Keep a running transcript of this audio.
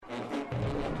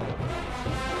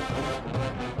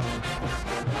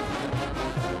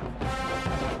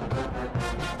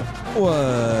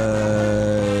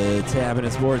What's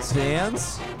happening, sports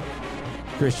fans?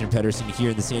 Christian Pedersen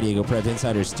here in the San Diego Prep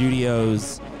Insider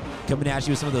Studios, coming at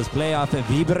you with some of those playoff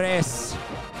vibres.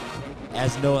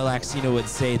 As Noah Laxino would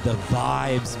say, the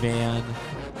vibes, man.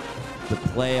 The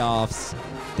playoffs,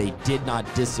 they did not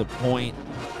disappoint.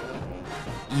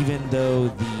 Even though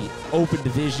the open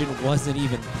division wasn't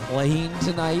even playing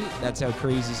tonight. That's how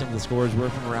crazy some of the scores were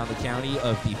from around the county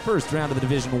of the first round of the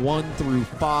Division 1 through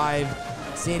 5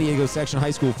 San Diego Section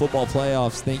High School Football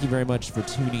Playoffs. Thank you very much for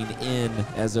tuning in.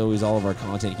 As always, all of our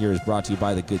content here is brought to you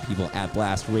by the good people at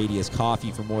Blast Radius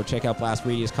Coffee. For more, check out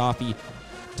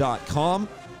blastradiuscoffee.com.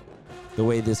 The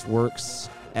way this works,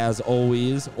 as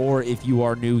always, or if you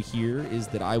are new here, is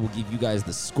that I will give you guys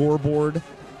the scoreboard,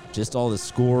 just all the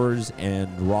scores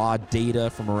and raw data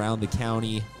from around the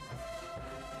county.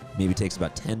 Maybe takes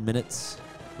about 10 minutes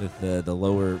with the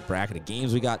lower bracket of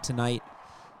games we got tonight.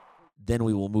 Then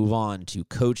we will move on to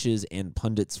coaches and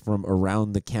pundits from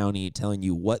around the county telling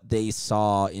you what they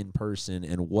saw in person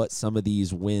and what some of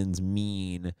these wins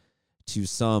mean to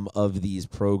some of these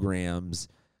programs.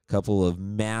 A couple of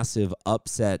massive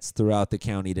upsets throughout the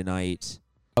county tonight.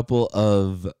 A couple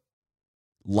of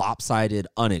lopsided,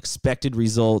 unexpected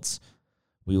results.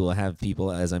 We will have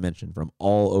people, as I mentioned, from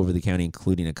all over the county,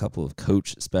 including a couple of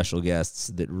coach special guests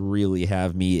that really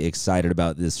have me excited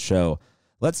about this show.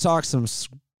 Let's talk some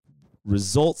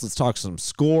results. Let's talk some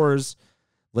scores.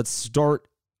 Let's do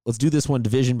this one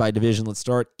division by division. Let's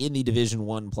start in the Division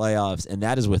 1 playoffs, and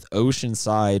that is with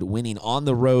Oceanside winning on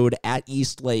the road at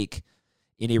Eastlake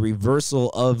in a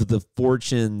reversal of the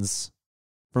fortunes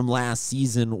from last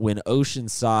season when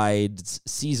Oceanside's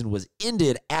season was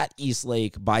ended at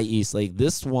Eastlake by Eastlake.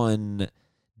 This one,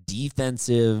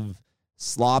 defensive,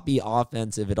 sloppy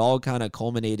offensive. It all kind of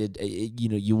culminated.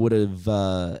 You would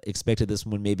have expected this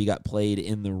one maybe got played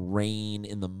in the rain,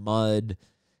 in the mud,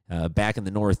 back in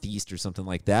the Northeast or something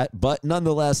like that. But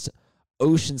nonetheless,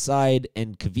 Oceanside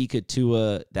and Kavika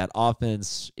Tua, that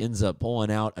offense ends up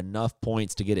pulling out enough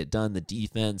points to get it done. The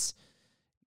defense,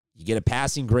 you get a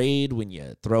passing grade when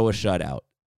you throw a shutout.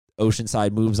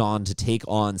 Oceanside moves on to take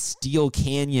on Steel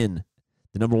Canyon,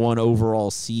 the number 1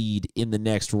 overall seed in the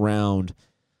next round.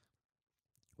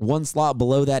 One slot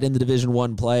below that in the Division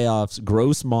 1 playoffs,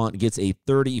 Grossmont gets a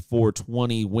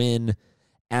 34-20 win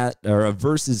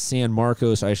versus San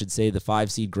Marcos. I should say the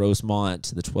 5-seed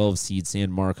Grossmont, the 12-seed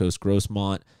San Marcos.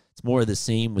 Grossmont, it's more of the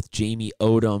same with Jamie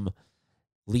Odom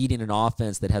leading an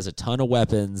offense that has a ton of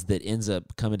weapons that ends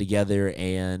up coming together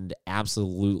and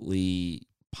absolutely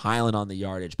piling on the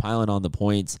yardage, piling on the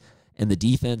points, and the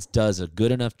defense does a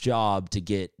good enough job to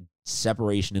get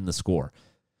separation in the score.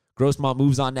 Grossmont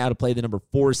moves on now to play the number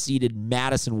 4-seeded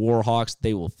Madison Warhawks.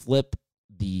 They will flip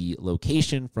the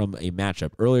location from a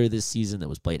matchup earlier this season that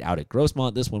was played out at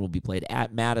Grossmont. This one will be played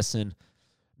at Madison.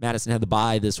 Madison had the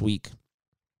bye this week.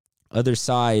 Other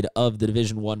side of the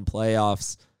Division 1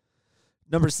 playoffs,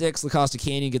 number 6, La Costa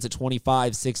Canyon gets a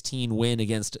 25-16 win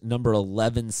against number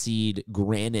 11 seed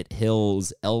Granite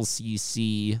Hills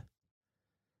LCC.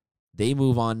 They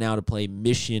move on now to play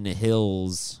Mission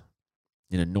Hills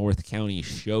in a North County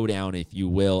showdown, if you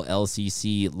will.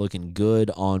 LCC looking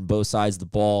good on both sides of the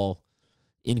ball,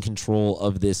 in control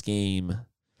of this game.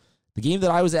 The game that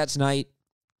I was at tonight,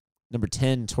 number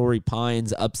 10, Torrey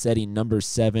Pines upsetting number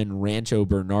 7, Rancho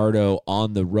Bernardo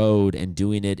on the road and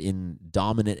doing it in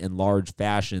dominant and large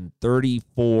fashion,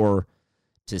 34-6.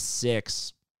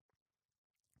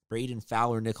 Braden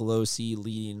Fowler Nicolosi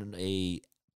leading a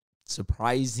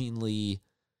surprisingly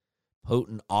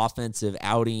potent offensive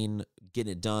outing,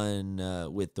 getting it done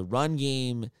with the run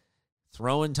game,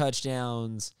 throwing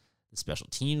touchdowns. The special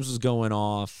teams was going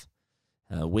off.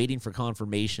 Waiting for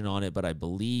confirmation on it, but I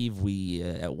believe we,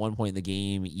 at one point in the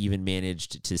game, even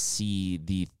managed to see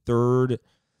the third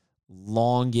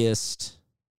longest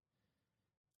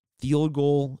field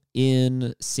goal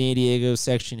in San Diego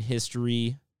section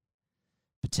history.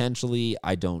 Potentially,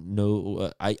 I don't know.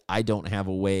 I don't have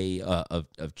a way of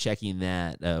checking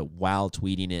that while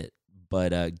tweeting it,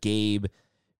 but Gabe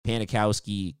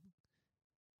Panikowski,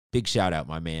 big shout out,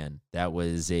 my man. That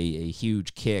was a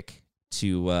huge kick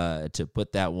to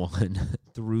put that one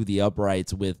through the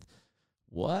uprights with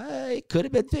what could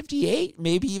have been 58,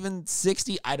 maybe even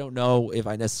 60. I don't know if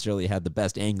I necessarily had the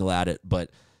best angle at it, but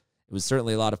it was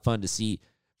certainly a lot of fun to see.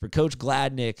 For Coach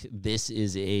Gladnick, this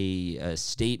is a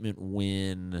statement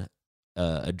win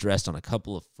addressed on a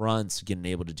couple of fronts, getting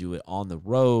able to do it on the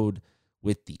road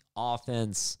with the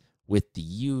offense, with the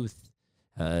youth.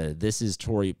 This is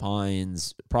Torrey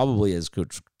Pines, probably, as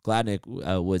Coach Gladnick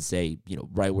would say,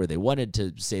 right where they wanted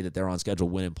to say that they're on schedule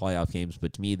winning playoff games.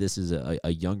 But to me, this is a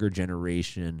younger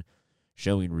generation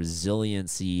showing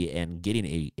resiliency and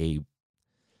getting a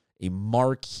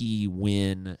marquee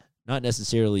win, not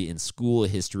necessarily in school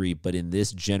history, but in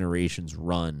this generation's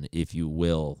run, if you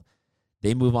will.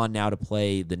 They move on now to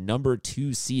play the number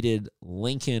 2 seeded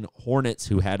Lincoln Hornets,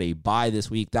 who had a bye this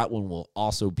week. That one will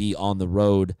also be on the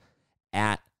road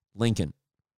at Lincoln.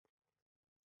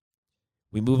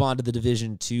 We move on to the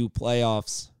Division II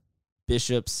playoffs.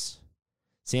 Bishops,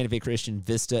 Santa Fe Christian,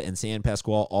 Vista, and San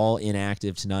Pasqual all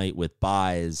inactive tonight with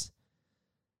byes.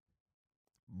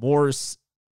 Morse,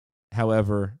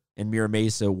 however, and Mira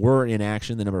Mesa were in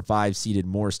action. The number 5 seeded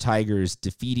Morse Tigers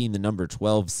defeating the number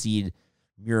 12 seed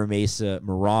Mira Mesa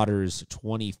Marauders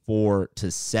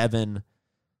 24-7.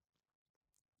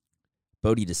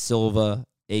 Bodie De Silva,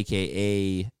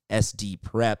 a.k.a. SD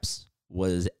Preps,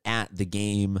 was at the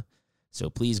game. So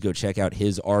please go check out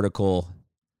his article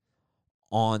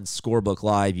on Scorebook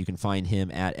Live. You can find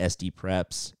him at SD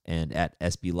Preps and at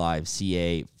SB Live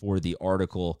CA for the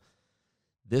article.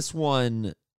 This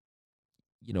one,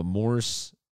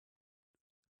 Morse,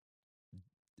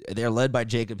 they're led by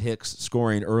Jacob Hicks,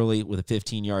 scoring early with a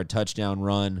 15-yard touchdown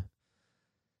run.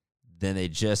 Then they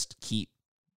just keep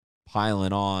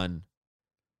piling on.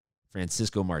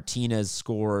 Francisco Martinez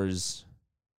scores.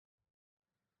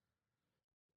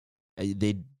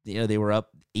 They were up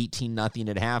 18-0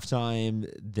 at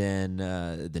halftime.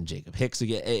 Then Jacob Hicks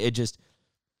again.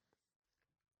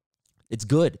 It's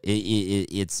good.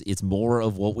 It's more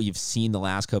of what we've seen the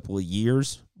last couple of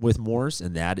years with Morse,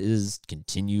 and that is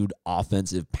continued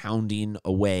offensive pounding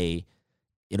away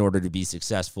in order to be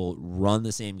successful. Run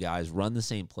the same guys, run the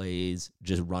same plays,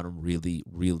 just run them really,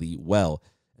 really well.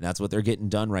 And that's what they're getting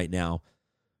done right now.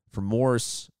 For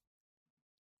Morse,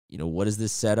 what does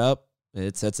this set up?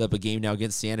 It sets up a game now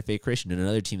against Santa Fe Christian,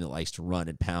 another team that likes to run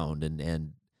and pound, and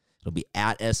it'll be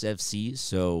at SFC,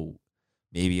 so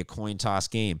maybe a coin toss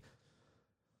game.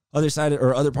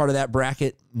 Other part of that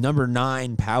bracket, number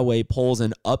 9 Poway pulls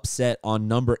an upset on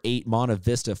number 8 Monta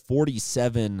Vista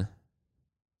 47-0.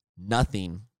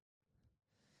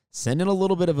 Sending a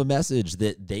little bit of a message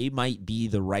that they might be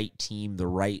the right team, the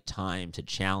right time to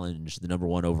challenge the number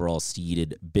 1 overall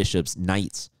seeded Bishops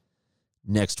Knights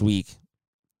next week.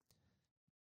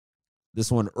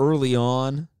 This one early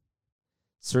on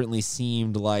certainly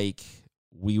seemed like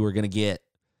we were going to get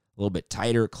a little bit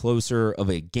tighter, closer of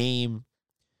a game.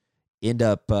 End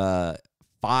up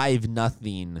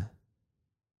 5-0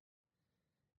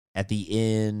 at the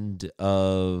end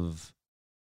of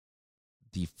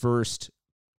the first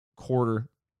quarter,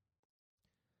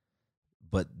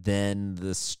 but then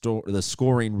the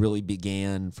scoring really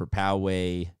began for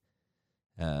Poway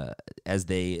as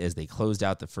they closed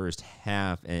out the first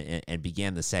half and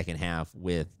began the second half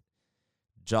with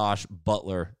Josh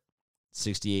Butler,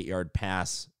 68-yard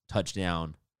pass,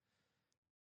 touchdown.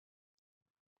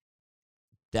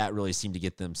 That really seemed to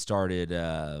get them started.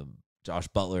 Josh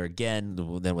Butler again,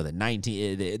 then with a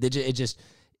 19.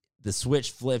 The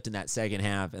switch flipped in that second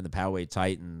half, and the Poway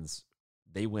Titans,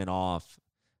 they went off.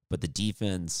 But the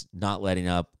defense not letting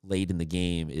up late in the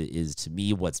game is to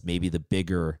me what's maybe the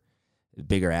bigger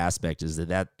aspect, is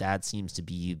that seems to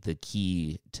be the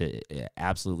key to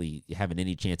absolutely having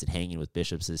any chance at hanging with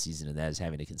Bishops this season, and that is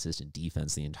having a consistent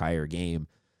defense the entire game.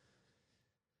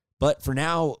 But for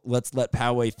now, let's let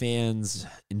Poway fans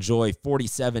enjoy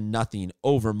 47-0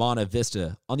 over Monta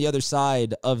Vista. On the other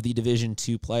side of the Division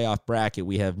II playoff bracket,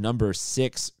 we have number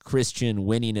 6 Christian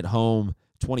winning at home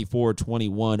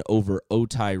 24-21 over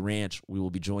Otay Ranch. We will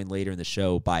be joined later in the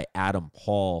show by Adam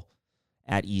Hall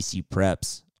at EC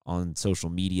Preps on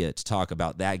social media to talk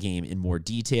about that game in more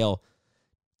detail.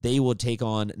 They will take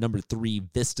on number 3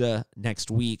 Vista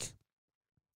next week.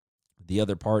 The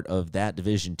other part of that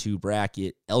Division II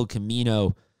bracket, El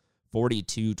Camino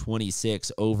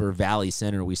 42-26 over Valley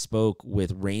Center. We spoke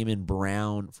with Raymond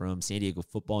Brown from San Diego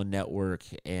Football Network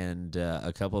and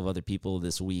a couple of other people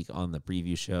this week on the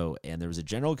preview show, and there was a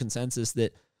general consensus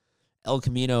that El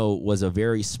Camino was a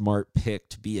very smart pick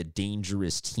to be a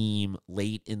dangerous team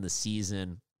late in the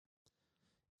season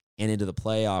and into the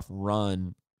playoff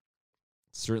run.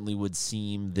 Certainly would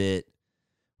seem that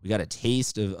we got a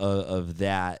taste of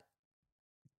that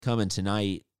coming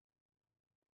tonight.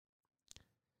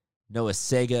 Noah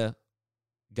Sega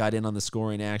got in on the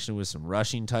scoring action with some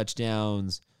rushing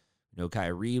touchdowns. Kai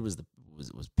Reed was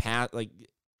pat, like,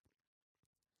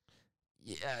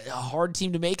 a hard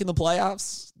team to make in the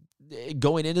playoffs,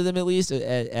 going into them at least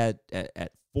at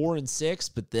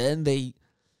 4-6. But then they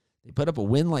put up a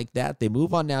win like that. They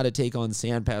move on now to take on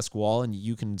San Pasqual, and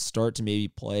you can start to maybe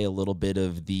play a little bit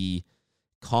of the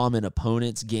common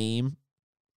opponents game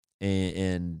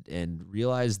and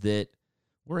realize that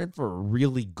we're in for a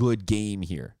really good game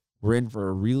here. We're in for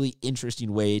a really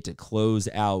interesting way to close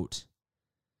out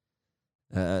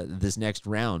this next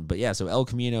round. But yeah, so El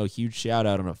Camino, huge shout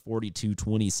out on a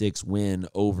 42-26 win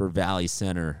over Valley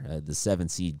Center, the 7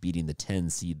 seed beating the 10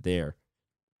 seed there.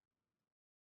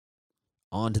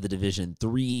 On to the Division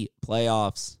 3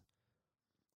 playoffs.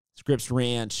 Scripps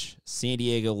Ranch, San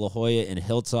Diego, La Jolla, and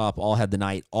Hilltop all had the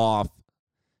night off,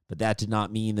 but that did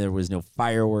not mean there was no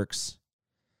fireworks.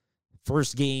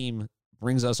 First game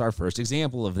brings us our first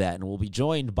example of that, and we'll be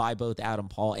joined by both Adam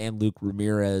Paul and Luke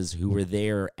Ramirez, who were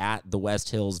there at the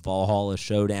West Hills Valhalla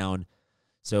Showdown.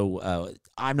 So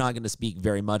I'm not going to speak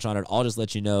very much on it. I'll just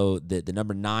let you know that the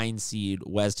number 9 seed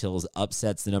West Hills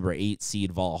upsets the number 8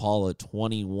 seed Valhalla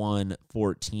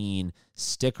 21-14.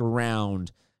 Stick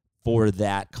around for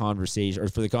that conversation, or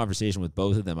for the conversation with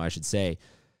both of them, I should say.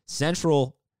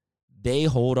 Central, they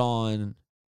hold on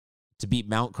to beat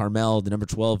Mount Carmel. The number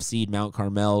 12 seed Mount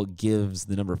Carmel gives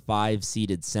the number 5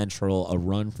 seeded Central a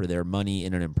run for their money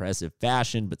in an impressive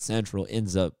fashion, but Central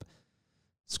ends up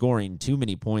scoring too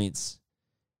many points.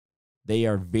 They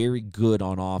are very good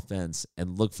on offense,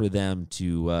 and look for them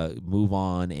to move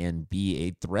on and be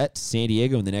a threat to San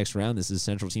Diego in the next round. This is a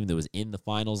Central team that was in the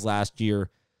finals last year,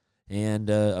 and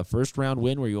a first-round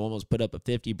win where you almost put up a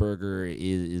 50-burger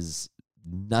is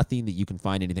nothing that you can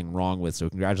find anything wrong with, so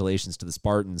congratulations to the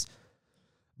Spartans.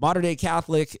 Mater Dei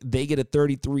Catholic, they get a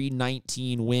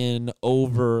 33-19 win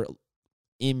over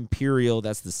Imperial.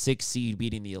 That's the 6 seed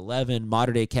beating the 11.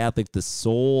 Mater Dei Catholic, the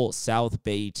sole South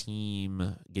Bay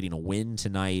team, getting a win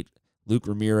tonight. Luke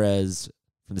Ramirez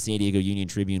from the San Diego Union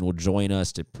Tribune will join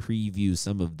us to preview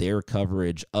some of their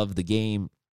coverage of the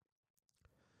game.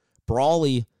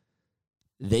 Brawley,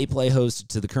 they play host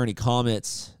to the Kearney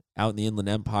Comets out in the Inland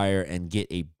Empire and get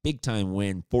a big-time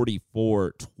win,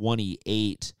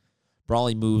 44-28.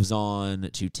 Brawley moves on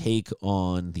to take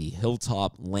on the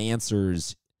Hilltop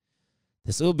Lancers.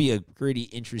 This will be a pretty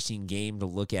interesting game to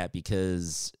look at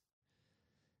because,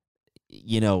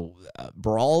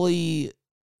 Brawley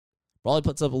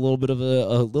puts up a little bit of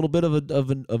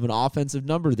an offensive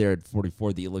number there at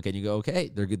 44 that you look at and you go, okay,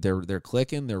 they're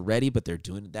clicking, they're ready, but they're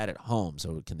doing that at home.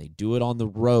 So can they do it on the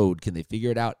road? Can they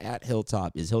figure it out at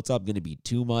Hilltop? Is Hilltop going to be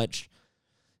too much?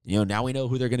 Now we know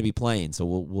who they're going to be playing, so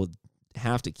we'll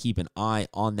have to keep an eye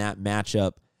on that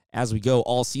matchup as we go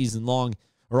all season long,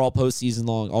 or all postseason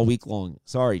long, all week long.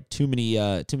 Sorry, too many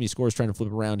scores trying to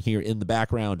flip around here in the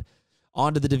background.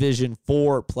 On to the Division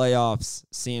 4 playoffs.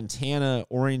 Santana,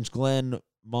 Orange Glen,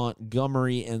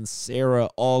 Montgomery, and Sarah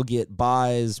all get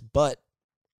byes, but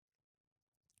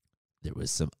there was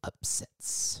some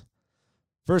upsets.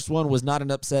 First one was not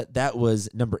an upset. That was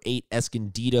number 8,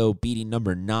 Escondido, beating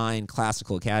number 9,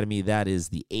 Classical Academy. That is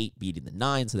the 8 beating the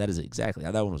 9, so that is exactly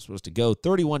how that one was supposed to go.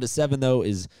 31-7, though,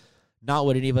 is not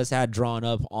what any of us had drawn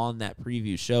up on that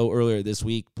preview show earlier this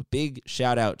week. But big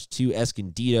shout-out to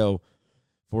Escondido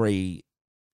for a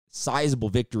sizable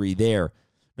victory there.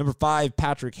 Number 5,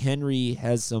 Patrick Henry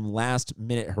has some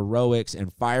last-minute heroics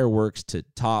and fireworks to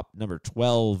top number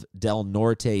 12, Del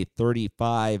Norte,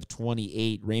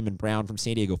 35-28. Raymond Brown from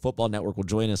San Diego Football Network will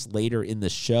join us later in the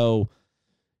show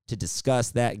to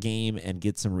discuss that game and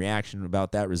get some reaction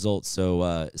about that result.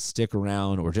 So stick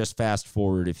around or just fast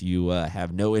forward if you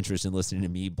have no interest in listening to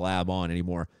me blab on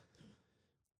anymore.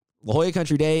 La Jolla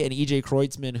Country Day and E.J.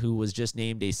 Kreutzmann, who was just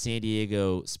named a San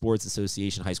Diego Sports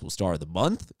Association High School Star of the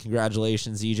Month.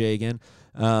 Congratulations, E.J. again.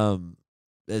 A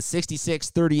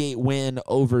 66-38 win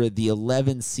over the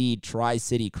 11 seed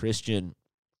Tri-City Christian.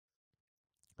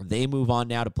 They move on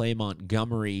now to play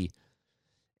Montgomery.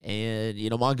 And,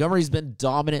 Montgomery's been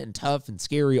dominant and tough and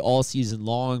scary all season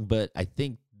long, but I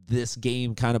think this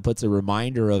game kind of puts a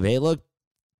reminder of, hey, look,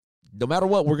 no matter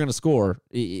what, we're going to score.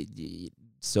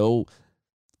 So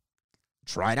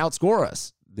try and outscore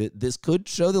us. This could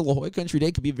show that La Jolla Country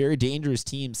Day could be a very dangerous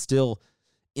team still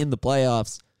in the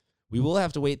playoffs. We will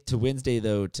have to wait to Wednesday,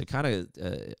 though, to kind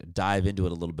of dive into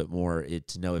it a little bit more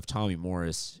to know if Tommy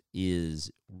Morris is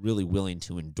really willing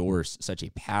to endorse such a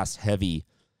pass-heavy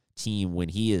team when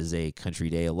he is a Country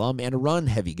Day alum and a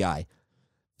run-heavy guy.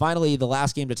 Finally, the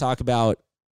last game to talk about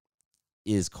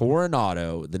is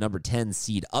Coronado, the number 10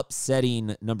 seed,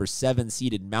 upsetting number 7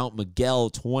 seeded Mount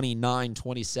Miguel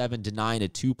 29-27 to 9, a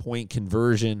 2-point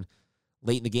conversion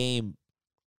late in the game,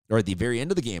 or at the very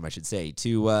end of the game, I should say,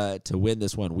 to win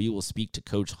this one. We will speak to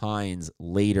Coach Hines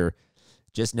later.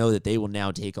 Just know that they will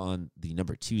now take on the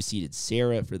number 2 seeded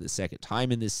Sarah for the second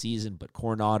time in this season, but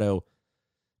Coronado,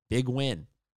 big win.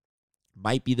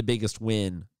 Might be the biggest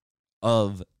win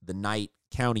of the night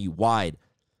county-wide.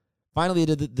 Finally,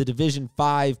 the Division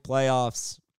 5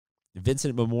 playoffs.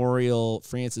 Vincent Memorial,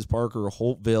 Francis Parker,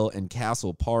 Holtville, and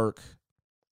Castle Park,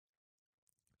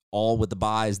 all with the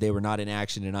byes. They were not in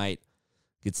action tonight.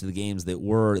 Gets to the games that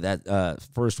were. That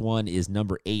first one is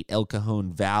number 8, El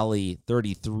Cajon Valley,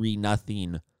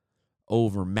 33-0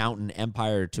 over Mountain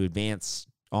Empire to advance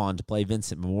on to play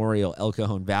Vincent Memorial. El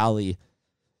Cajon Valley,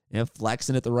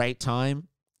 flexing at the right time.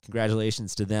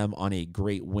 Congratulations to them on a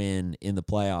great win in the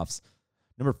playoffs.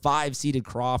 Number 5 seeded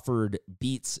Crawford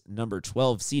beats number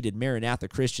 12 seeded Maranatha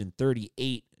Christian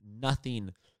 38-0.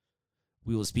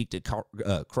 We will speak to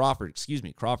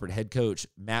Crawford head coach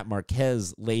Matt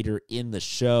Marquez later in the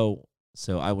show,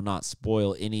 so I will not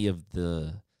spoil any of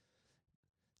the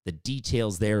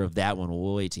details there of that one.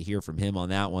 We'll wait to hear from him on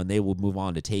that one. They will move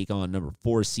on to take on number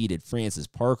 4 seeded Francis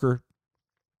Parker.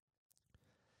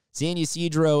 San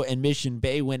Ysidro and Mission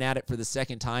Bay went at it for the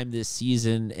second time this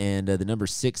season, and the number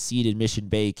 6 seeded Mission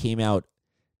Bay came out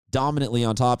dominantly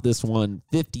on top of this one,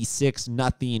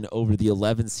 56-0 over the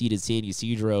 11 seeded San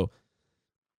Ysidro.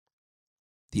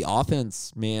 The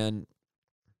offense, man,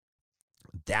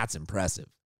 that's impressive.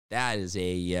 That is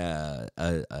a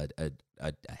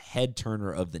head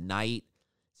turner of the night.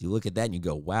 You look at that and you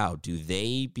go, wow, do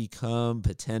they become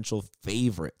potential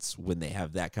favorites when they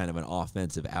have that kind of an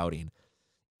offensive outing?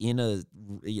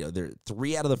 There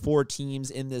 3 out of the 4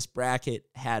 teams in this bracket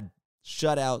had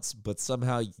shutouts, but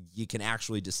somehow you can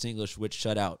actually distinguish which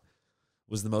shutout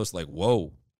was the most like,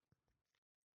 whoa.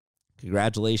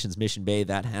 Congratulations, Mission Bay.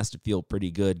 That has to feel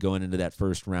pretty good going into that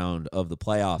first round of the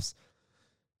playoffs.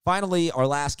 Finally, our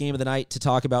last game of the night to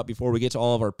talk about before we get to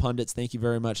all of our pundits. Thank you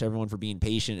very much, everyone, for being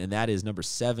patient. And that is number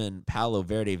 7, Palo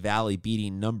Verde Valley,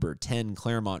 beating number 10,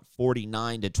 Claremont,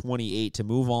 49-28 to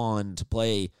move on to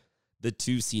play the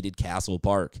 2-seeded Castle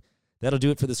Park. That'll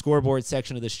do it for the scoreboard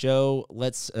section of the show.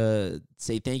 Let's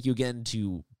say thank you again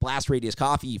to Blast Radius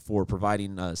Coffee for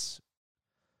providing us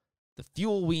the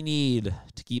fuel we need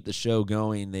to keep the show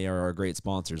going. They are our great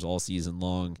sponsors all season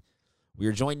long. We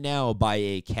are joined now by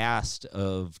a cast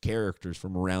of characters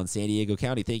from around San Diego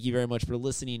County. Thank you very much for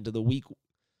listening to the week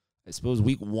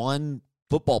 1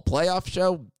 football playoff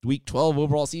show, week 12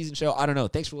 overall season show. I don't know.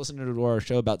 Thanks for listening to our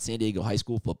show about San Diego high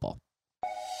school football.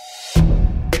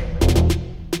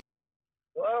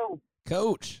 Hello.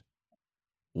 Coach,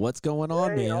 what's going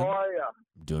on, man? How are you?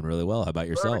 I'm doing really well. How about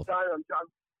yourself? I'm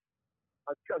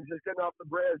just getting off the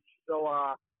bridge, so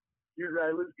usually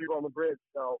I lose people on the bridge.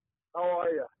 So how are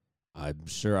you? I'm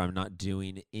sure I'm not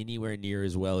doing anywhere near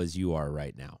as well as you are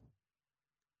right now.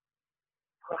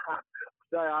 It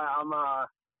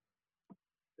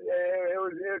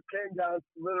came down to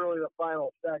literally the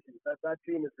final seconds. That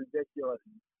team is ridiculous.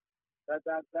 I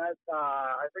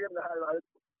forget how to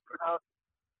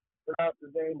pronounce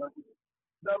his name, but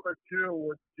number 2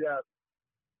 was just,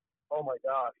 oh my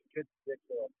gosh, it's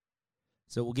ridiculous.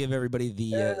 So we'll give everybody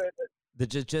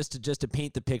just to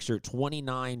paint the picture,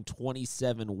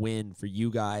 29-27 win for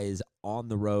you guys on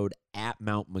the road at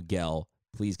Mount Miguel.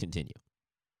 Please continue.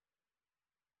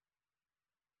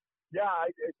 Yeah,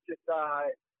 it's just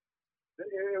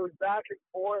it was back and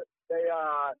forth. They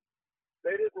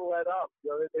didn't let up.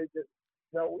 They just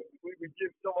we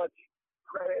give so much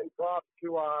credit and props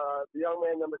to the young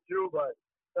man number 2, but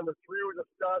number 3 was a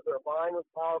stud. Their line was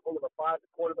powerful. Number 5, the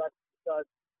quarterback was a stud.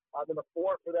 Number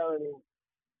 4 for them. I mean,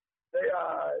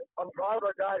 I'm proud of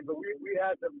our guys, but we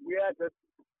had to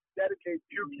dedicate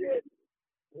 2 kids,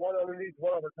 one underneath,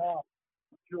 one on the top,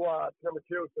 to number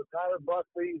 2. So Tyler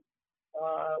Buckley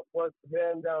was the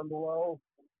man down below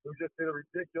who just did a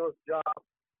ridiculous job.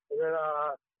 And then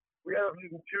we ended up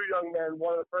using 2 young men,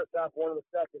 one in the first half, one in the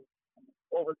second,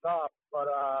 over top. But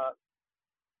I'm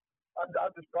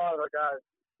just proud of our guys.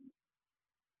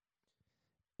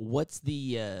 What's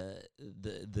the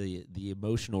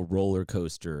emotional roller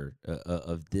coaster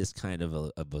of this kind of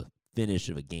a finish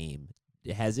of a game?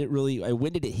 Has it really?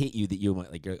 When did it hit you that you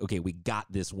went like, okay, we got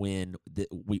this win, that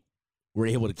we were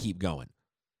able to keep going?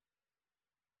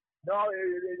 No,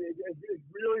 it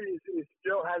really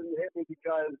still hasn't hit me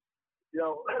because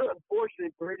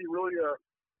unfortunately Brady really our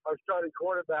starting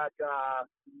quarterback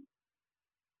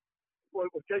was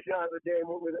taken out of the game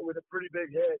with a pretty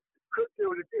big hit. It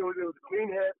was a clean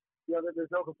hit.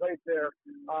 There's no complaints there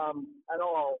at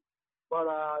all. But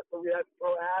so we had to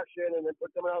throw action and then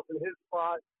put someone else in his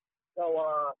spot. So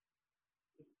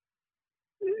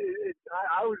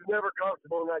I was never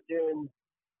comfortable in that game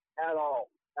at all.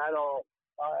 I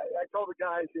told the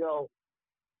guys,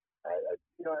 at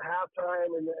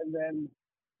halftime and then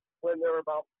when there were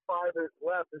about 5 minutes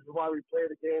left, this is why we play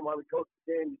the game, why we coach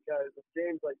the game, because of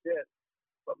games like this.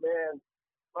 But man,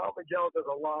 Mount Miguel does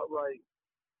a lot right.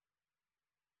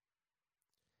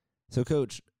 So,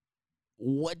 Coach,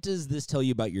 What does this tell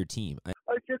you about your team?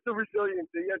 It's just the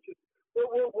resiliency. It's just,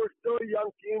 we're still a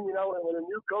young team, and when a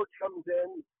new coach comes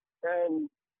in and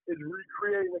is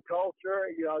recreating the culture,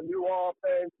 new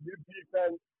offense, new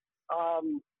defense,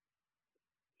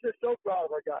 just so proud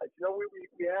of our guys.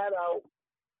 We had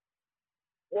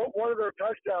one of their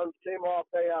touchdowns came off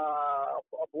a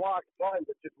blocked punt.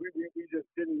 It's just we just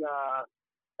didn't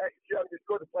execute. I mean, we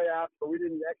scored the play after, but we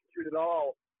didn't execute at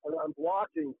all on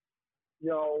blocking,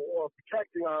 or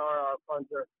protecting our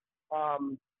punter.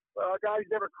 But our guys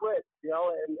never quit,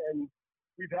 and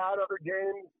we've had other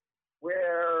games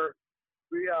where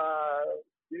we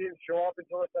didn't show up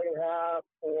until the second half,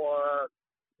 or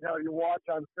you watch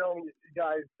on film, you see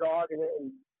guys dogging it,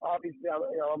 and obviously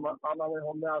I'm on at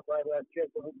home now, so I haven't had a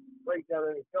chance to break down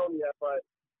any film yet. But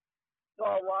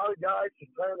saw a lot of guys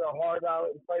just playing their heart out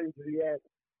and fighting to the end.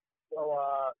 So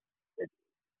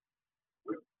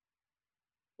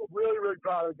we're really, really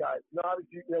proud of the guys.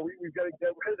 Obviously, we've got to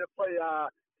get ready to play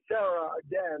Sarah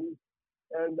again,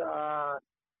 and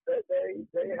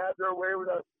they had their way with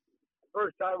us the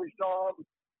first time we saw them.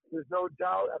 There's no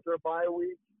doubt after a bye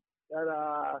week that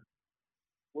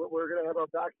we're going to have our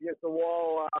backs against the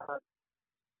wall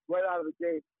right out of the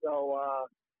gate. So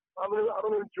I'm going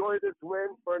to enjoy this win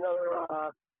for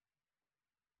another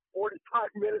 45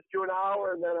 minutes to an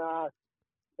hour, and then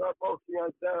start focusing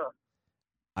on Sarah.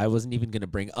 I wasn't even going to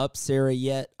bring up Sarah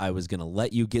yet. I was going to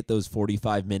let you get those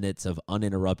 45 minutes of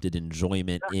uninterrupted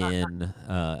enjoyment in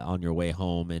on your way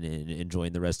home and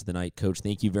enjoying the rest of the night. Coach,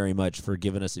 thank you very much for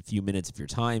giving us a few minutes of your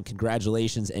time.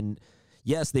 Congratulations. And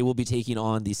yes, they will be taking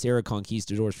on the Sarah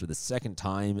Conquistadors for the second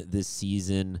time this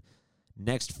season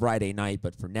next Friday night.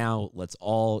 But for now, let's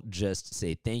all just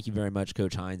say thank you very much,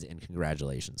 Coach Hines, and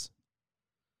congratulations.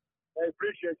 I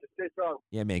appreciate you. Stay strong.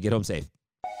 Yeah, man. Get home safe.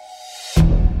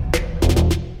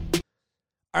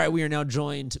 All right, we are now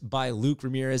joined by Luke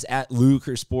Ramirez at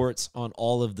Luker Sports on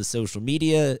all of the social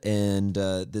media, and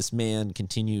this man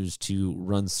continues to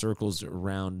run circles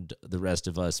around the rest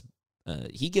of us.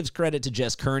 He gives credit to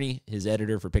Jess Kearney, his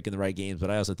editor, for picking the right games, but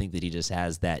I also think that he just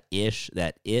has that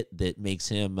it that makes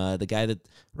him the guy that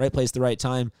right place, the right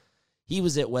time. He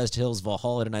was at West Hills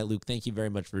Valhalla tonight. Luke, thank you very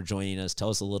much for joining us. Tell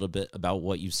us a little bit about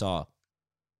what you saw.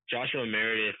 Joshua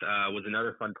Meredith was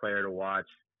another fun player to watch.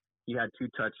 He had 2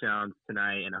 touchdowns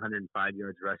tonight and 105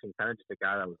 yards rushing, kind of just a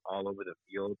guy that was all over the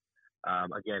field.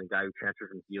 Again, a guy who transferred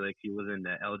from Helix. He wasn't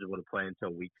eligible to play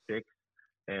until week 6.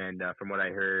 And from what I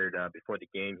heard before the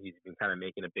game, he's been kind of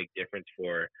making a big difference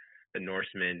for the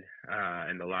Norsemen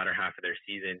in the latter half of their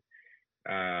season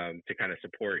to kind of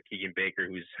support Keegan Baker,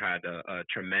 who's had a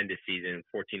tremendous season.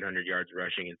 1,400 yards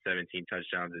rushing and 17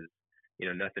 touchdowns is,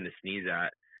 nothing to sneeze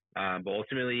at. But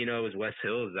ultimately, it was West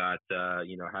Hills that,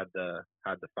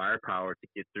 had the firepower to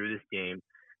get through this game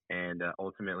and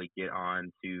ultimately get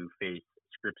on to face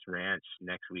Scripps Ranch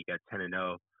next week at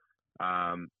 10-0.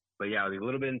 But yeah, a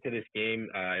little bit into this game,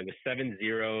 it was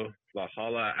 7-0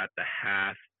 Valhalla at the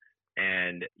half.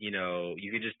 And, you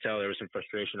could just tell there was some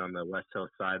frustration on the West Hills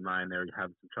sideline. They were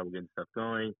having some trouble getting stuff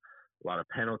going. A lot of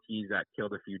penalties that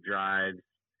killed a few drives,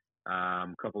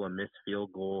 a couple of missed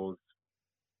field goals.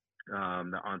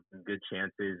 On some good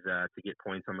chances to get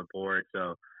points on the board.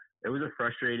 So it was a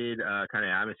frustrated kind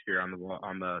of atmosphere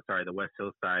on the West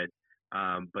Hills side.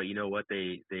 But you know what?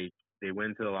 They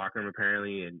went to the locker room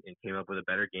apparently and came up with a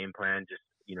better game plan, just,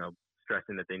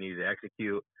 stressing that they needed to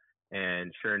execute.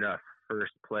 And sure enough,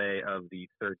 first play of the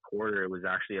third quarter, it was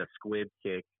actually a squib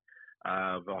kick.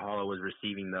 Valhalla was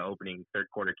receiving the opening third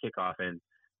quarter kickoff,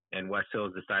 and West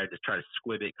Hills decided to try to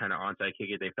squib it, kind of onside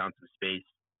kick it. They found some space.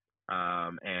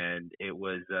 And it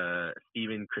was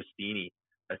Steven Christini,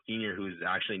 a senior who's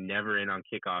actually never in on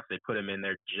kickoffs. They put him in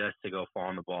there just to go fall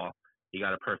on the ball. He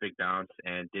got a perfect bounce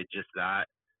and did just that.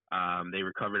 They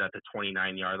recovered at the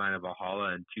 29-yard line of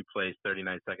Valhalla, and 2 plays,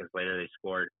 39 seconds later, they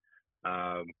scored.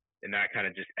 And that kind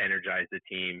of just energized the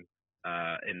team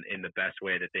in the best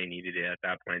way that they needed it at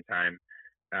that point in time.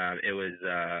 It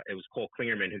was Cole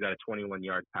Klingerman who got a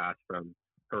 21-yard pass from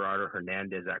Gerardo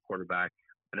Hernandez at quarterback.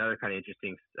 Another kind of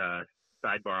interesting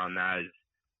sidebar on that is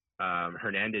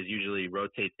Hernandez usually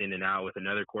rotates in and out with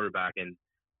another quarterback, and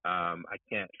I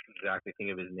can't exactly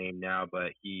think of his name now,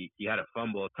 but he had a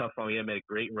fumble, a tough fumble. He made a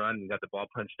great run and got the ball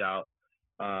punched out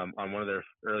on one of their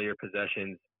earlier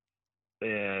possessions.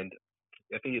 And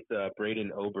I think it's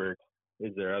Braden Oberg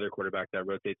is their other quarterback that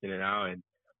rotates in and out. And,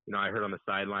 I heard on the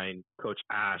sideline, Coach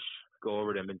Ash go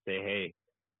over to him and say, hey,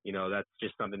 that's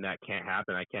just something that can't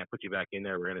happen. I can't put you back in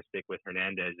there. We're going to stick with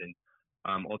Hernandez.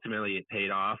 And ultimately it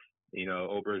paid off.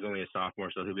 Ober is only a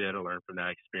sophomore, so he'll be able to learn from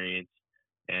that experience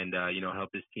and, help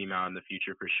his team out in the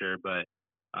future for sure. But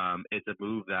it's a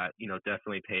move that,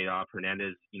 definitely paid off.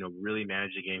 Hernandez, really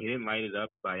managed the game. He didn't light it up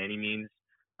by any means.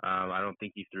 I don't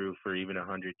think he threw for even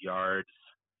 100 yards.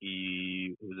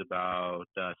 He was about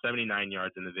 79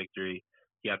 yards in the victory.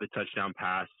 He had the touchdown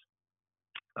pass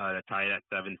to tie it at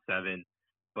 7-7.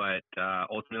 But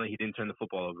ultimately, he didn't turn the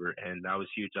football over, and that was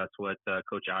huge. That's what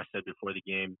Coach Ash said before the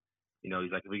game. He's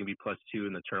like, if we can be +2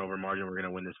 in the turnover margin, we're going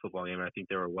to win this football game. And I think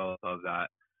they were well above that.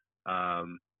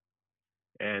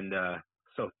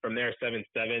 So from there,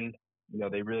 7-7,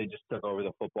 they really just took over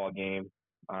the football game.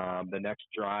 The next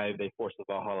drive, they forced the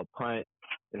Valhalla punt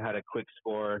and had a quick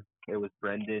score. It was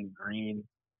Brendan Green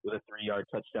with a 3-yard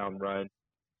touchdown run.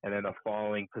 And then the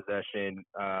following possession,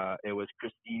 it was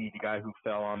Christini, the guy who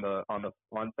fell on the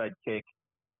onside kick.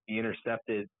 He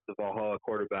intercepted the Valhalla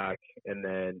quarterback, and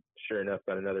then sure enough,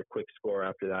 got another quick score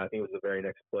after that. I think it was the very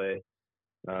next play.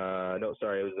 It was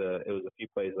a few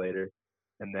plays later,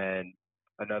 and then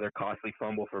another costly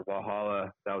fumble for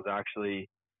Valhalla. That was actually,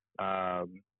 it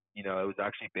was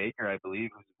actually Baker, I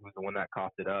believe, who was the one that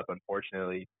coughed it up.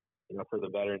 Unfortunately, for the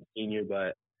veteran senior,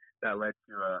 but that led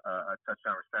to a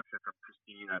touchdown reception from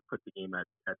Christine that put the game at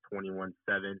 21-7,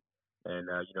 and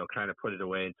kind of put it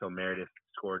away until Meredith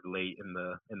scored late in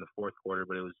the fourth quarter,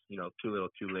 but it was too little,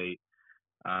 too late.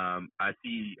 I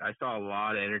saw a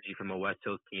lot of energy from a West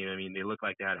Hills team. I mean, they looked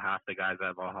like they had half the guys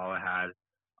that Valhalla had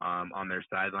on their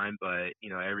sideline, but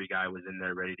every guy was in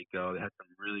there ready to go. They had some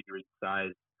really great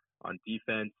size on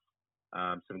defense.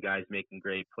 Some guys making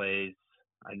great plays.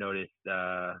 I noticed.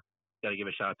 Got to give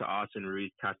a shout out to Austin Ruiz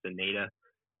Castaneda.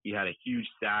 He had a huge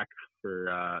sack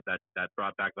for that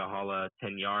brought back Valhalla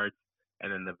 10 yards,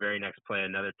 and then the very next play,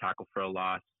 another tackle for a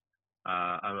loss,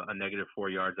 a negative 4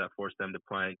 yards that forced them to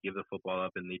punt, give the football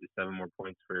up, and lead to 7 more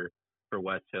points for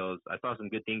West Hills. I saw some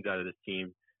good things out of this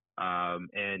team,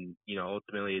 and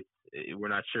ultimately we're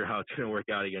not sure how it's going to work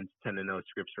out against 10-0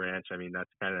 Scripps Ranch. I mean, that's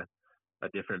kind of a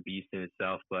different beast in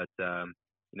itself, but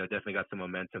definitely got some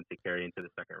momentum to carry into the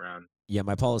second round. Yeah,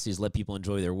 my policy is let people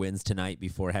enjoy their wins tonight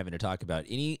before having to talk about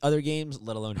any other games,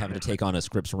 let alone having to take on a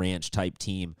Scripps Ranch type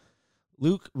team.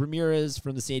 Luke Ramirez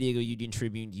from the San Diego Union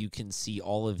Tribune, you can see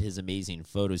all of his amazing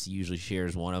photos. He usually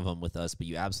shares one of them with us, but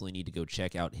you absolutely need to go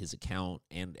check out his account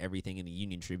and everything in the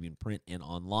Union Tribune print and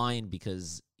online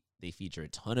because they feature a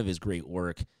ton of his great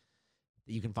work.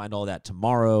 You can find all that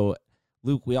tomorrow.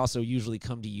 Luke, we also usually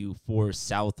come to you for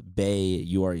South Bay.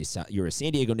 You're a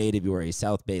San Diego native. You are a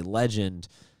South Bay legend.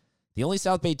 The only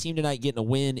South Bay team tonight getting a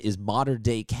win is Modern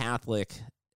Day Catholic,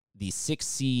 the 6th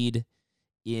seed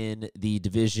in the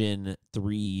Division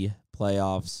III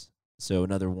playoffs. So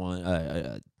another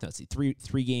one, let's see,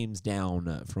 three games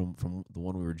down from the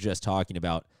one we were just talking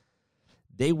about.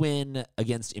 They win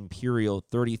against Imperial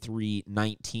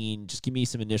 33-19. Just give me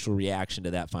some initial reaction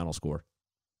to that final score.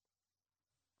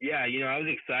 Yeah, I was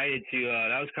excited to.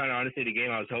 That was kind of honestly the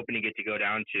game I was hoping to get to go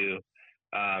down to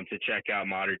check out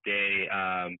Modern Day.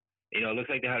 It looks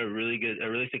like they had a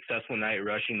really successful night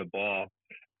rushing the ball.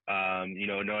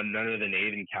 None other than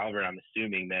Aiden Calvert, I'm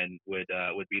assuming, then would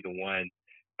be the one.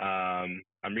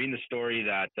 I'm reading the story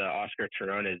that Oscar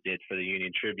Terrones did for the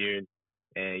Union Tribune,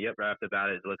 and right off the bat,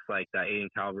 it looks like that Aiden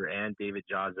Calvert and David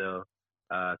Jazzo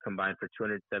combined for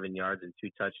 207 yards and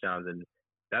 2 touchdowns, and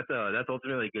that's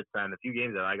ultimately a good sign. The few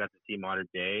games that I got to see Modern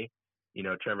Day,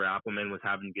 Trevor Appleman was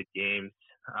having good games.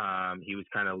 He was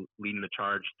kind of leading the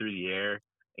charge through the air,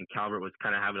 and Calvert was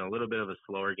kind of having a little bit of a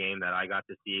slower game that I got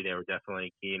to see. They were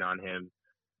definitely keen on him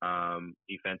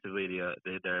defensively.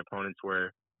 Their opponents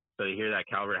were. So to hear that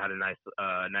Calvert had a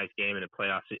nice game in a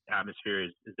playoff atmosphere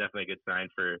is definitely a good sign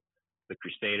for the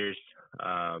Crusaders.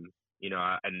 And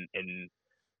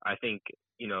I think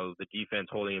the defense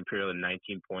holding Imperial to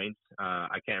 19 points.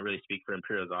 I can't really speak for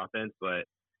Imperial's offense, but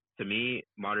to me,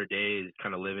 Modern Day is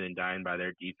kind of living and dying by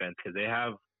their defense because they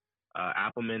have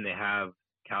Appleman, they have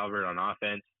Calvert on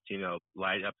offense to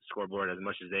light up the scoreboard as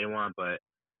much as they want, but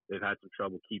they've had some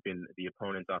trouble keeping the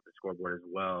opponents off the scoreboard as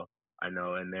well. I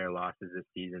know in their losses this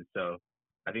season, so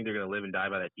I think they're going to live and die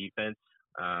by that defense.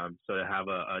 So to have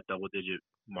a double-digit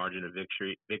margin of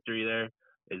victory there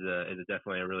is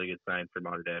definitely a really good sign for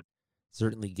Modern Day.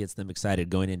 Certainly gets them excited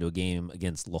going into a game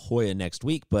against La Jolla next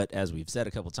week. But as we've said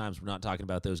a couple times, we're not talking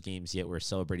about those games yet. We're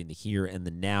celebrating the here and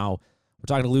the now. We're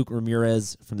talking to Luke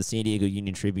Ramirez from the San Diego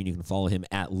Union Tribune. You can follow him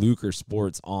at Luker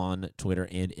Sports on Twitter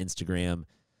and Instagram.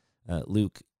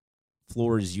 Luke,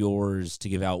 floor is yours to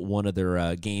give out one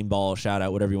other game ball shout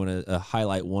out, whatever you want to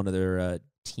highlight, one other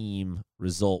team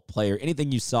result player,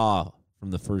 anything you saw from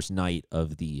the first night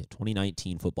of the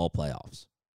 2019 football playoffs.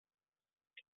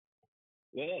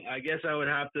 Well, I guess I would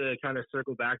have to kind of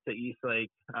circle back to Eastlake.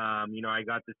 I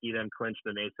got to see them clinch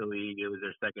the Mesa League. It was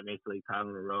their second Mesa League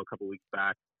title in a row a couple weeks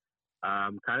back.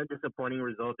 Kind of disappointing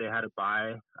result. They had to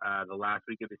bye the last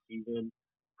week of the season.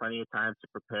 Plenty of time to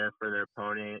prepare for their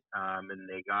opponent, and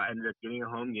they ended up getting a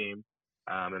home game.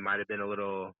 It might have been a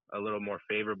little more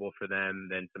favorable for them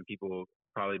than some people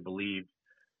probably believed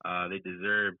they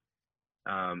deserved.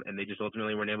 And they just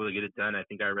ultimately weren't able to get it done. I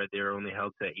think I read they were only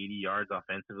held to 80 yards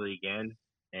offensively again.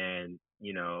 And,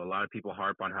 a lot of people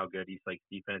harp on how good Eastlake's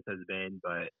defense has been,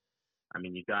 but I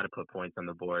mean, you got to put points on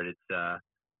the board. It's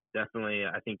definitely,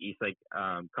 I think Eastlake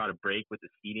caught a break with the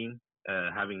seeding,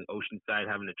 having Oceanside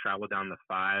having to travel down the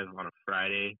 5 on a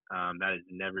Friday. That is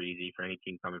never easy for any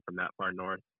team coming from that far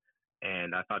north.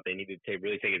 And I thought they needed to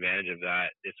really take advantage of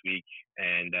that this week,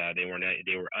 and they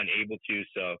were unable to.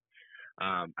 So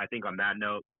I think on that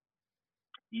note,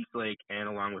 Eastlake and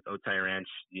along with Otay Ranch,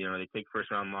 they take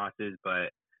first round losses, but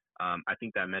I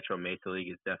think that Metro Mesa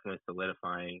League is definitely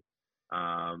solidifying.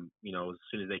 As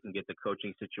soon as they can get the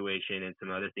coaching situation and some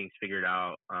other things figured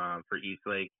out for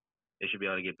Eastlake, they should be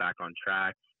able to get back on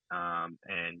track.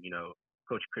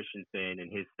 Coach Christensen and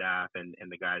his staff and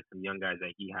the guys, some young guys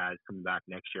that he has coming back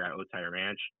next year at Otay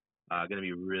Ranch, going to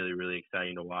be really, really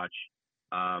exciting to watch.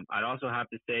 I'd also have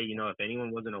to say, if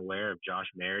anyone wasn't aware of Josh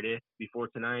Meredith before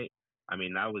tonight, I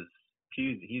mean,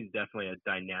 he's definitely a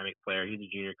dynamic player. He's a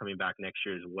junior coming back next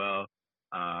year as well.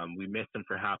 We missed him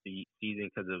for half the season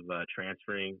because of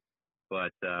transferring,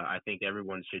 but I think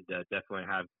everyone should definitely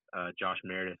have Josh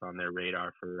Meredith on their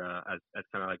radar for as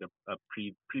kind of like a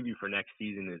preview for next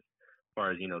season as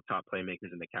far as top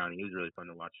playmakers in the county. He was really fun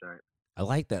to watch tonight. I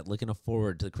like that. Looking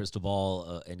forward to the crystal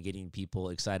ball and getting people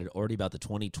excited already about the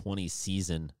 2020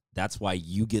 season. That's why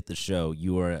you get the show.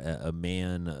 You are a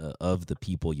man of the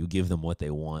people. You give them what they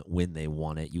want when they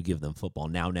want it. You give them football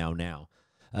now.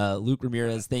 Luke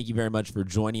Ramirez, thank you very much for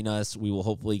joining us. We will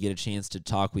hopefully get a chance to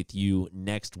talk with you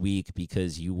next week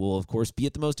because you will, of course, be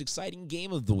at the most exciting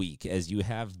game of the week, as you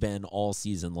have been all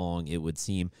season long, it would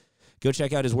seem. Go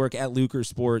check out his work at Luker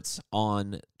Sports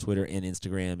on Twitter and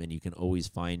Instagram, and you can always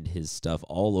find his stuff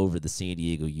all over the San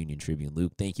Diego Union Tribune.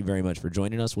 Luke, thank you very much for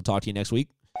joining us. We'll talk to you next week.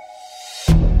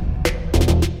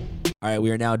 All right,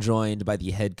 we are now joined by the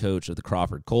head coach of the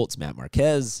Crawford Colts, Matt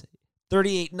Marquez.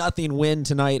 38-0 win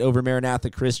tonight over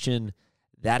Maranatha Christian.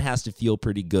 That has to feel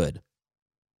pretty good.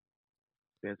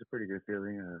 Yeah, it's a pretty good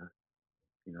feeling,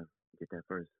 get that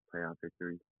first playoff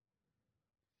victory.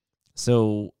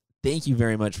 So thank you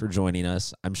very much for joining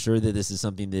us. I'm sure that this is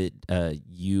something that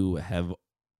you have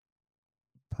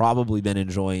probably been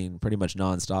enjoying pretty much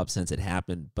nonstop since it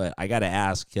happened. But I got to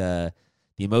ask, the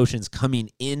emotions coming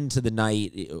into the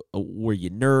night, were you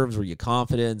nerves, were you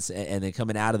confidence? And then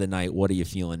coming out of the night, what are you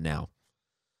feeling now?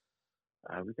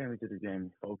 We came into the game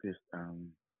focused.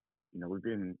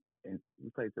 We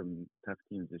played some tough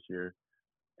teams this year,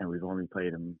 and we've only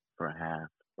played them for a half,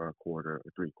 or a quarter,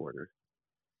 or 3 quarters.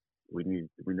 We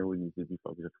know we need to be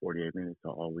focused for 48 minutes,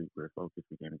 so all week we're focused.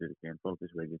 We came into the game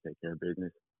focused, ready to take care of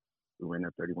business. We went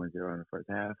up 31-0 in the first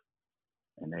half,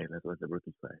 and hey, let's let the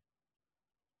rookies play.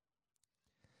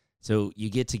 So you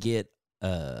get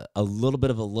a little bit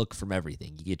of a look from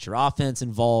everything. You get your offense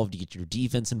involved, you get your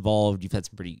defense involved. You've had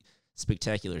some pretty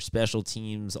spectacular special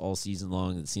teams all season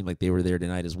long. It seemed like they were there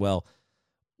tonight as well.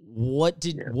 What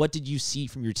did you see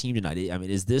from your team tonight? I mean,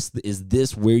 is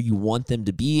this where you want them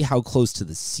to be? How close to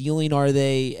the ceiling are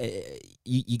they?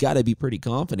 You got to be pretty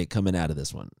confident coming out of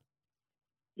this one.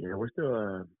 Yeah, we're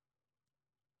still.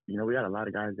 We had a lot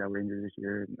of guys that were injured this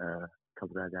year. And, a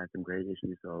couple guys had some great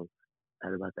issues. So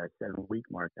at about that 7-week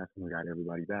mark, that's when we got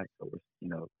everybody back. So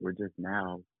we're just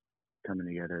now coming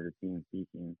together as a team,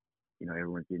 speaking.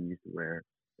 Everyone's getting used to where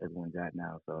everyone's at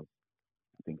now. So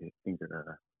I think things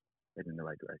are heading in the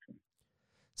right direction.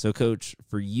 So, Coach,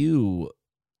 for you,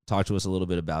 talk to us a little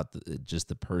bit about just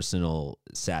the personal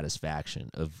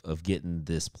satisfaction of getting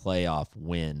this playoff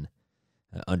win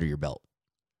under your belt.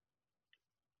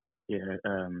 Yeah,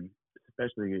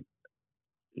 especially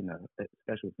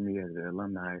for me as an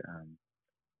alumni.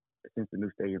 Since the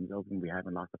new stadium's open, we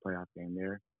haven't lost a playoff game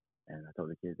there. And I told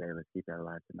the kids, hey, let's keep that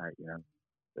alive tonight.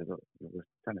 We're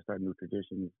trying to start new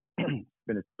traditions. It's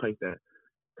been a place that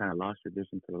kind of lost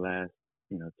tradition for the last,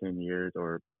 10 years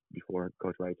or before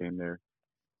Coach Wright came there.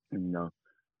 And,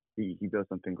 he built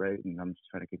something great, and I'm just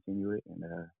trying to continue it and,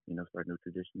 start new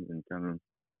traditions and tell them,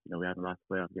 we haven't lost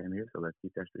a playoff game here, so let's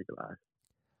keep that streak alive.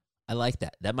 I like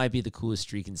that. That might be the coolest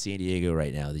streak in San Diego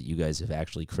right now, that you guys have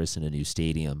actually christened a new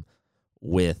stadium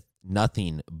with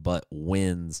nothing but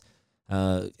wins.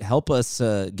 Help us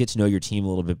get to know your team a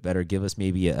little bit better. Give us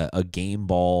maybe a game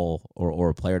ball or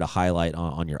a player to highlight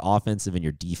on your offensive and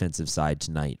your defensive side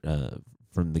tonight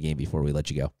from the game before we let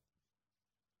you go.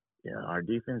 Yeah, our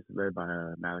defense is led by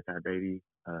Malachi Beatty.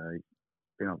 He's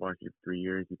been on varsity for 3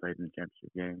 years. He played in the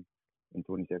championship game in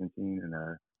 2017,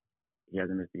 and he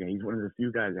hasn't missed a game. He's one of the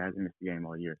few guys that hasn't missed a game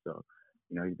all year. So,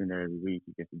 he's been there every week.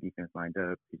 He gets the defense lined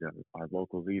up. He's our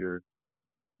local leader,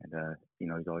 and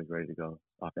he's always ready to go.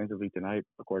 Offensively tonight,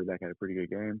 the quarterback had a pretty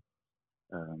good game.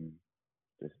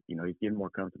 He's getting more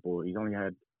comfortable. He's only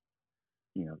had,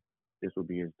 this will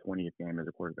be his 20th game as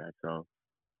a quarterback, so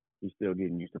he's still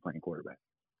getting used to playing quarterback.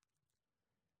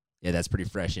 Yeah, that's pretty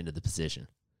fresh into the position.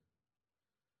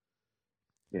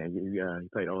 Yeah, he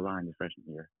played O-line his freshman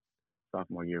year.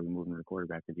 Sophomore year, we moved him to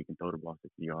quarterback because he can throw the ball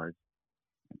 60 yards.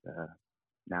 And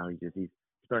now he's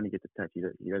starting to get the touch.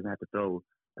 He doesn't have to throw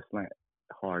a slant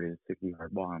hard as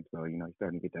 60-yard bomb. So, he's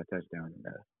starting to get that touchdown.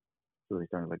 And really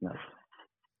starting to look nice.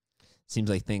 Seems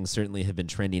like things certainly have been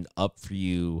trending up for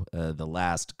you the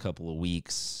last couple of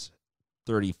weeks.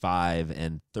 35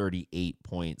 and 38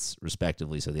 points,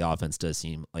 respectively. So the offense does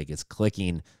seem like it's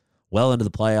clicking well into the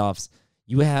playoffs.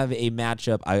 You have a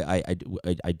matchup.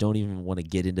 I don't even want to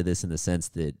get into this in the sense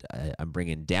that I'm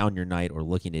bringing down your night or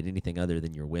looking at anything other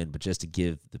than your win, but just to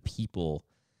give the people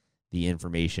the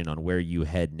information on where you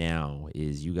head now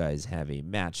is you guys have a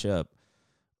matchup.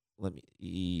 I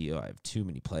have too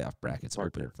many playoff brackets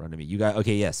open in front of me.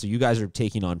 So you guys are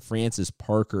taking on Francis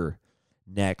Parker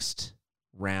next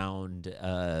round.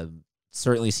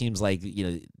 Certainly seems like that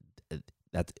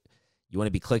you want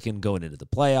to be clicking going into the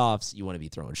playoffs. You want to be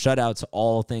throwing shutouts.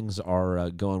 All things are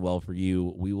going well for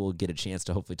you. We will get a chance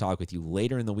to hopefully talk with you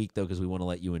later in the week, though, because we want to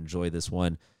let you enjoy this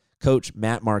one. Coach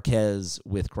Matt Marquez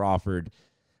with Crawford.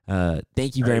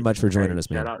 Thank you very much for joining us,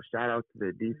 man. Shout out to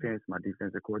the defense, my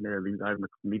defensive coordinator,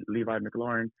 Levi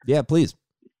McLaurin. Yeah, please.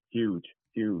 Huge.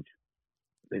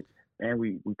 And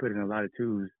we put in a lot of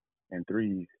 2s and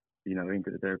 3s,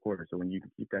 into the third quarter. So when you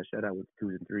can keep that shutout with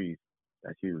 2s and 3s,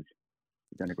 that's huge.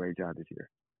 You've done a great job this year.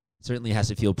 Certainly has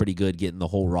to feel pretty good getting the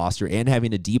whole roster and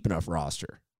having a deep enough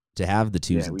roster to have the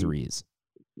 2s and 3s.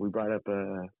 We brought up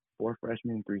 4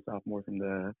 freshmen, 3 sophomores from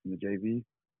the JV.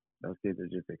 Those kids are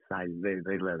just excited.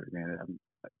 They love it, man.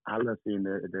 I love seeing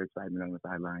their excitement on the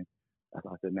sideline. That's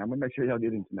why I said, man, I'm going to make sure y'all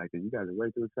get in tonight because you guys are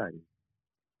way too excited.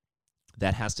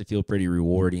 That has to feel pretty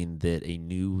rewarding that a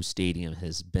new stadium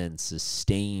has been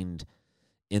sustained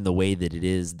in the way that it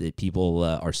is, that people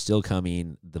are still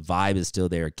coming. The vibe is still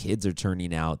there. Kids are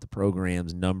turning out. The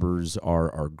program's numbers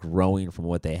are growing from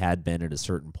what they had been at a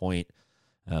certain point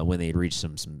when they had reached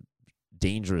some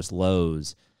dangerous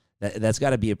lows. That's got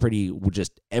to be a pretty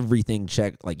just everything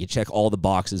checked. Like you check all the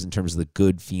boxes in terms of the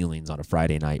good feelings on a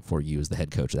Friday night for you as the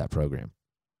head coach of that program.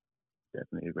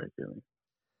 Definitely a great feeling.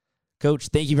 Coach,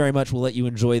 thank you very much. We'll let you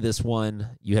enjoy this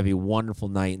one. You have a wonderful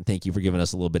night, and thank you for giving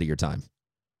us a little bit of your time.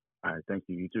 All right, thank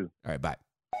you. You too. All right, bye.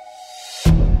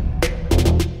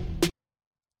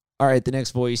 All right, the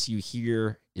next voice you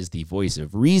hear is the voice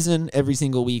of reason every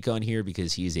single week on here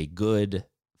because he is a good,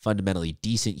 fundamentally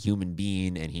decent human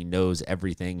being, and he knows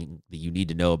everything that you need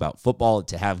to know about football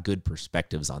to have good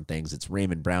perspectives on things. It's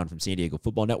Raymond Brown from San Diego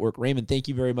Football Network. Raymond, thank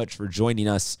you very much for joining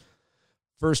us.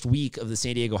 First week of the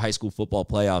San Diego High School football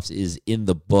playoffs is in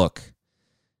the book.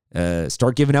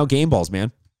 Start giving out game balls,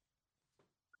 man.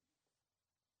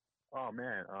 Oh,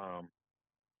 man.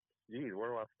 Geez, where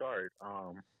do I start?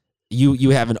 You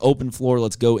have an open floor.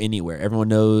 Let's go anywhere. Everyone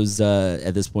knows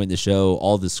at this point in the show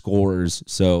all the scores.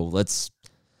 So let's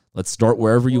start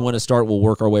wherever you want to start. We'll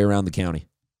work our way around the county.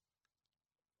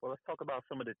 Well, let's talk about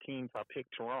some of the teams I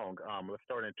picked wrong. Let's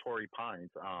start in Torrey Pines.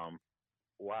 I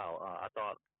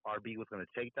thought RB was going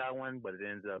to take that one, but it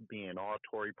ends up being all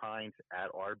Torrey Pines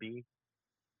at RB.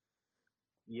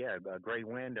 Yeah, a great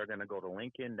win. They're going to go to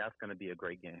Lincoln. That's going to be a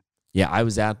great game. Yeah, I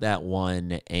was at that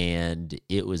one, and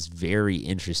it was very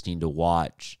interesting to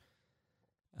watch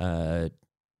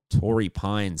Torrey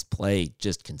Pines play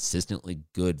just consistently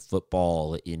good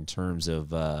football in terms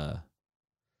of kind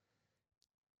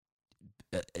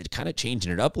of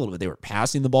changing it up a little bit. They were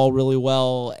passing the ball really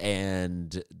well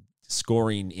and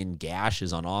scoring in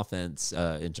gashes on offense,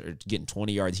 getting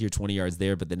 20 yards here, 20 yards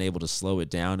there, but then able to slow it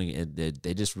down. And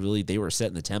they were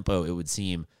setting the tempo, it would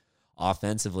seem,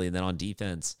 offensively. And then on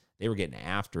defense, they were getting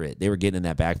after it. They were getting in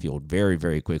that backfield very,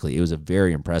 very quickly. It was a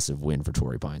very impressive win for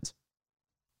Torrey Pines.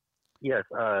 Yes,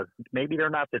 maybe they're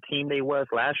not the team they was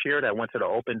last year that went to the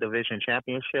Open Division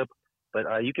Championship,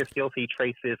 but you can still see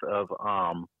traces of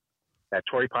that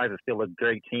Torrey Pines is still a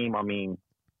great team. I mean,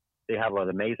 They have an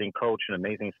amazing coach and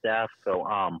amazing staff. So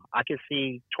I can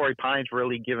see Torrey Pines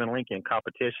really giving Lincoln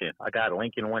competition. I got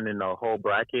Lincoln winning the whole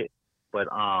bracket, but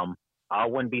I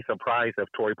wouldn't be surprised if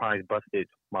Torrey Pines busted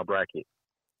my bracket.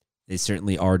 They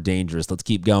certainly are dangerous. Let's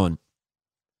keep going.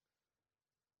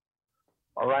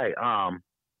 All right.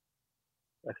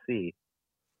 Let's see.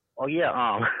 Oh yeah.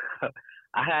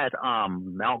 I had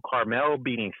Mount Carmel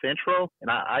beating Central, and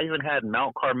I even had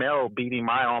Mount Carmel beating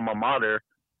my alma mater,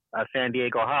 San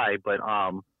Diego High. But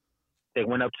they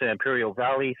went up to Imperial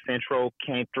Valley. Central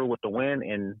came through with the win,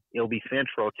 and it'll be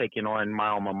Central taking on my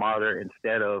alma mater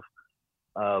instead of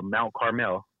Mount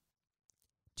Carmel.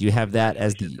 Do you have that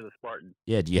as to the Spartans.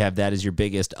 Yeah? Do you have that as your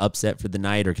biggest upset for the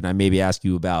night, or can I maybe ask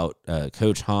you about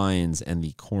Coach Hines and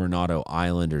the Coronado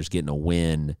Islanders getting a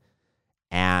win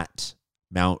at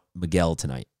Mount Miguel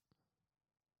tonight?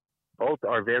 Both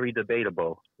are very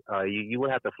debatable. You would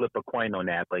have to flip a coin on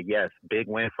that, but yes, big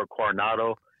win for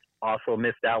Coronado. Also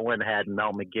missed that one. Had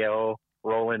Mount Miguel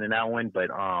rolling in that one, but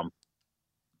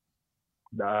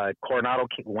Coronado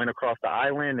went across the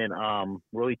island and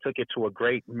really took it to a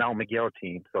great Mount Miguel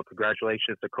team. So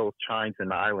congratulations to Coach Hines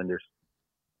and the Islanders.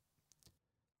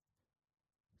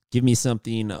 Give me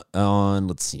something on,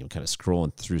 let's see, I'm kind of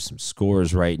scrolling through some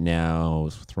scores right now,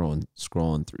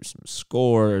 scrolling through some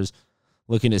scores,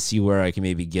 looking to see where I can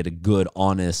maybe get a good,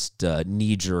 honest,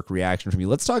 knee-jerk reaction from you.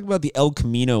 Let's talk about the El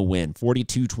Camino win,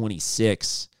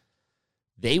 42-26.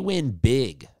 They win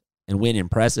big and win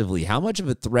impressively. How much of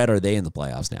a threat are they in the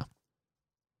playoffs now?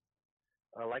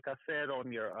 Like I said on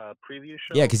your preview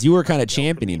show. Yeah, because you were kind of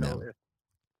championing them.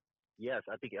 Yes,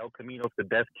 I think El Camino's the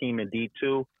best team in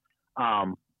D2.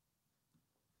 I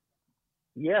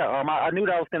knew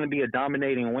that was going to be a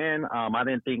dominating win. I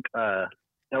didn't think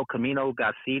El Camino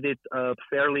got seeded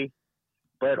fairly,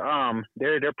 but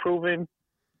they're proving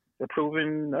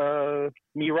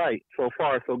me right so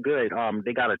far. So good.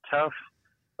 They got a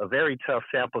very tough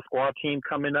Sample Squad team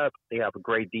coming up. They have a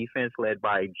great defense led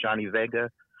by Johnny Vega.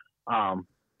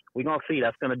 We're gonna see.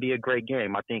 That's gonna be a great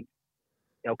game. I think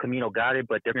El Camino got it,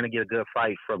 but they're gonna get a good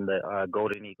fight from the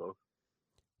Golden Eagles.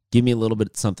 Give me a little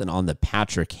bit something on the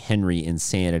Patrick Henry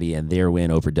insanity and their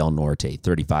win over Del Norte,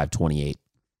 35-28.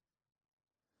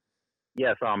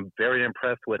 Yes, I'm very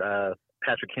impressed with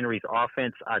Patrick Henry's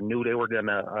offense. I knew they were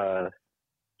gonna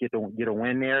get a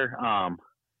win there.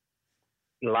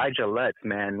 Elijah Lutz,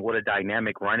 man, what a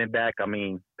dynamic running back. I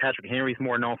mean, Patrick Henry's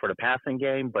more known for the passing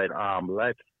game, but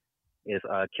Lutz is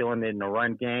killing it in the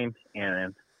run game.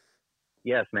 And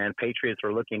yes, man, Patriots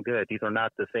are looking good. These are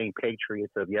not the same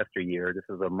Patriots of yesteryear. This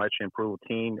is a much improved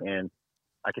team, and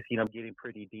I can see them getting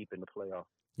pretty deep in the playoffs.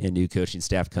 Yeah, new coaching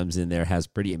staff comes in there, has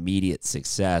pretty immediate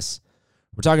success.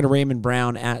 We're talking to Raymond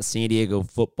Brown at San Diego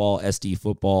Football, SD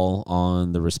Football,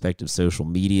 on the respective social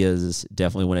medias.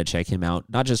 Definitely want to check him out,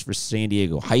 not just for San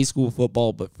Diego high school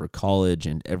football, but for college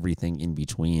and everything in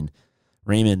between.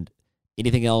 Raymond,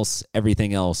 anything else,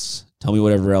 everything else? Tell me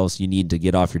whatever else you need to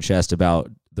get off your chest about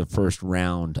the first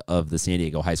round of the San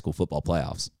Diego high school football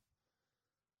playoffs.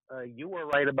 You were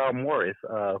right about Morris.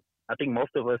 I think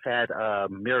most of us had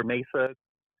Mira Mesa.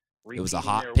 It was a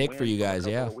hot pick for you guys,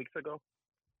 yeah. Weeks ago.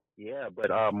 Yeah, but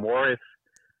Morris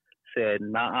said,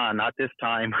 "Nah, not this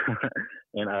time,"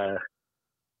 and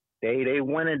they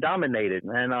went and dominated.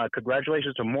 Man,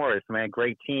 congratulations to Morris, man.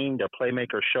 Great team. Their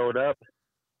playmakers showed up,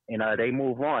 and they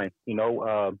move on. You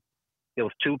know, there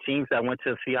was two teams that went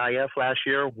to CIF last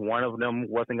year. One of them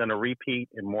wasn't going to repeat,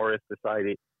 and Morris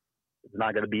decided it's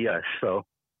not going to be us. So,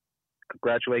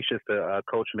 congratulations to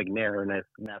Coach McNair and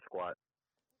that squad.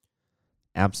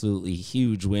 Absolutely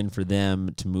huge win for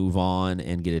them to move on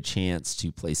and get a chance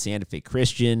to play Santa Fe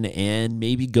Christian and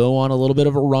maybe go on a little bit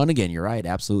of a run again. You're right.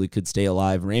 Absolutely could stay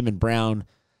alive. Raymond Brown,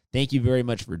 thank you very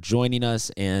much for joining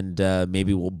us, and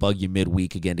maybe we'll bug you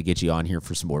midweek again to get you on here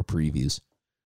for some more previews.